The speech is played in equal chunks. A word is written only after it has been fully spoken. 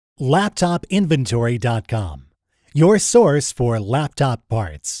LaptopInventory.com, your source for laptop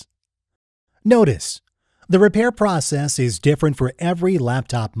parts. Notice, the repair process is different for every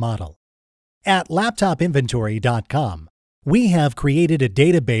laptop model. At LaptopInventory.com, we have created a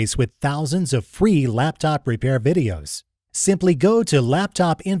database with thousands of free laptop repair videos. Simply go to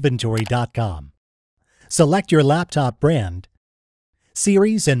LaptopInventory.com. Select your laptop brand,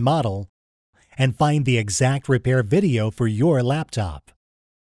 series and model, and find the exact repair video for your laptop.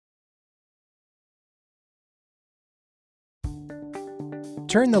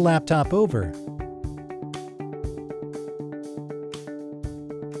 Turn the laptop over.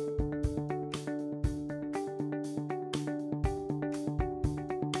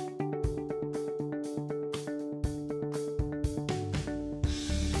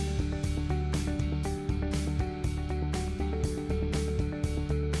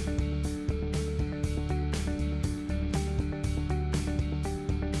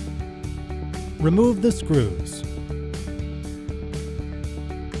 Remove the screws.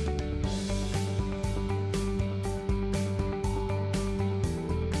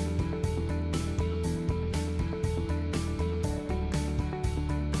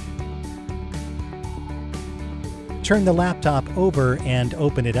 Turn the laptop over and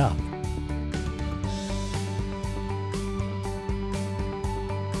open it up.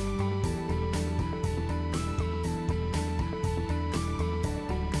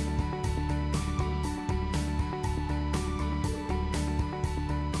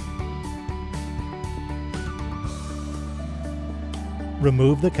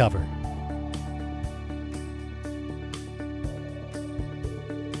 Remove the cover.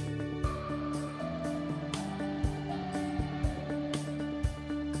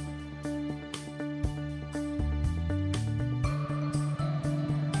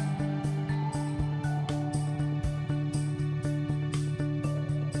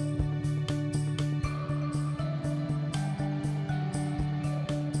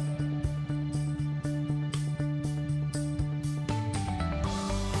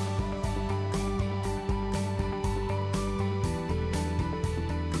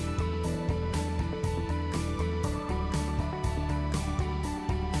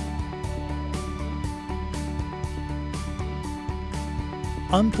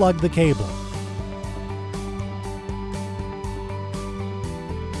 Unplug the cable.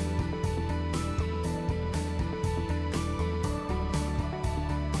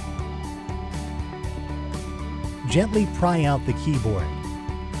 Gently pry out the keyboard.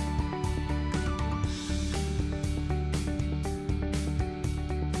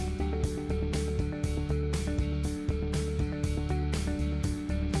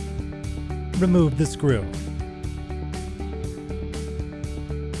 Remove the screw.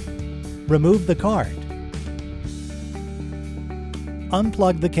 Remove the card.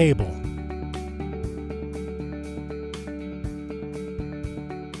 Unplug the cable.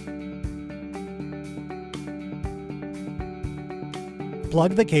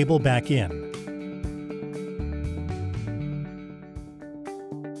 Plug the cable back in.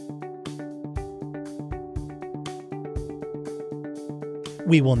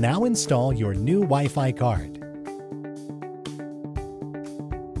 We will now install your new Wi-Fi card.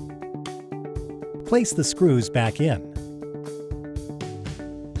 Place the screws back in.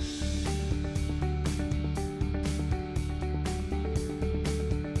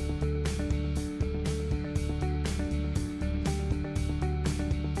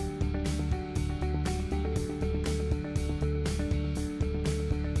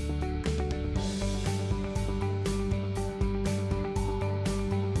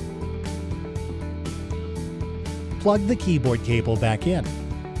 Plug the keyboard cable back in.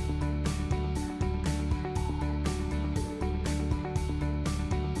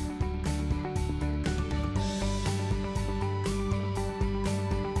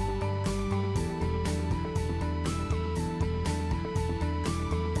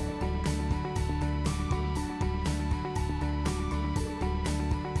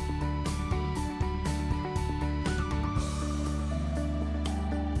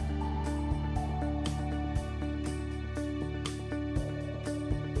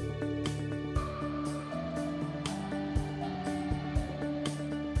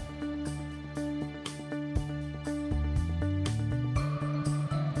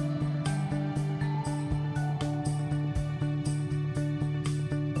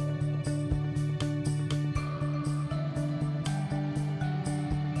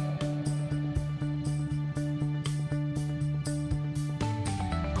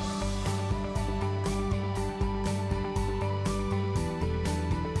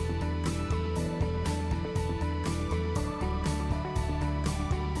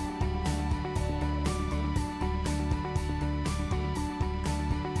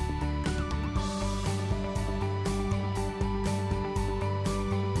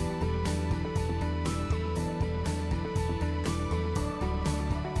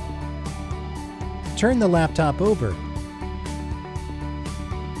 Turn the laptop over.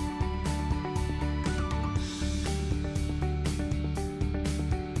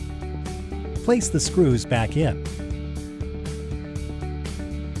 Place the screws back in.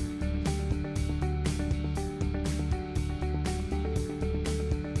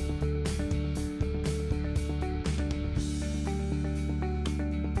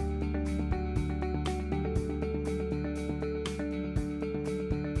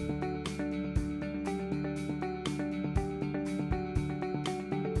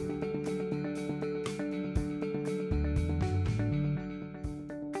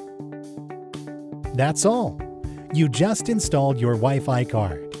 That's all. You just installed your Wi-Fi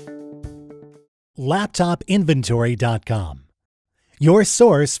card. LaptopInventory.com, your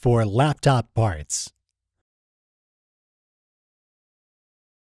source for laptop parts.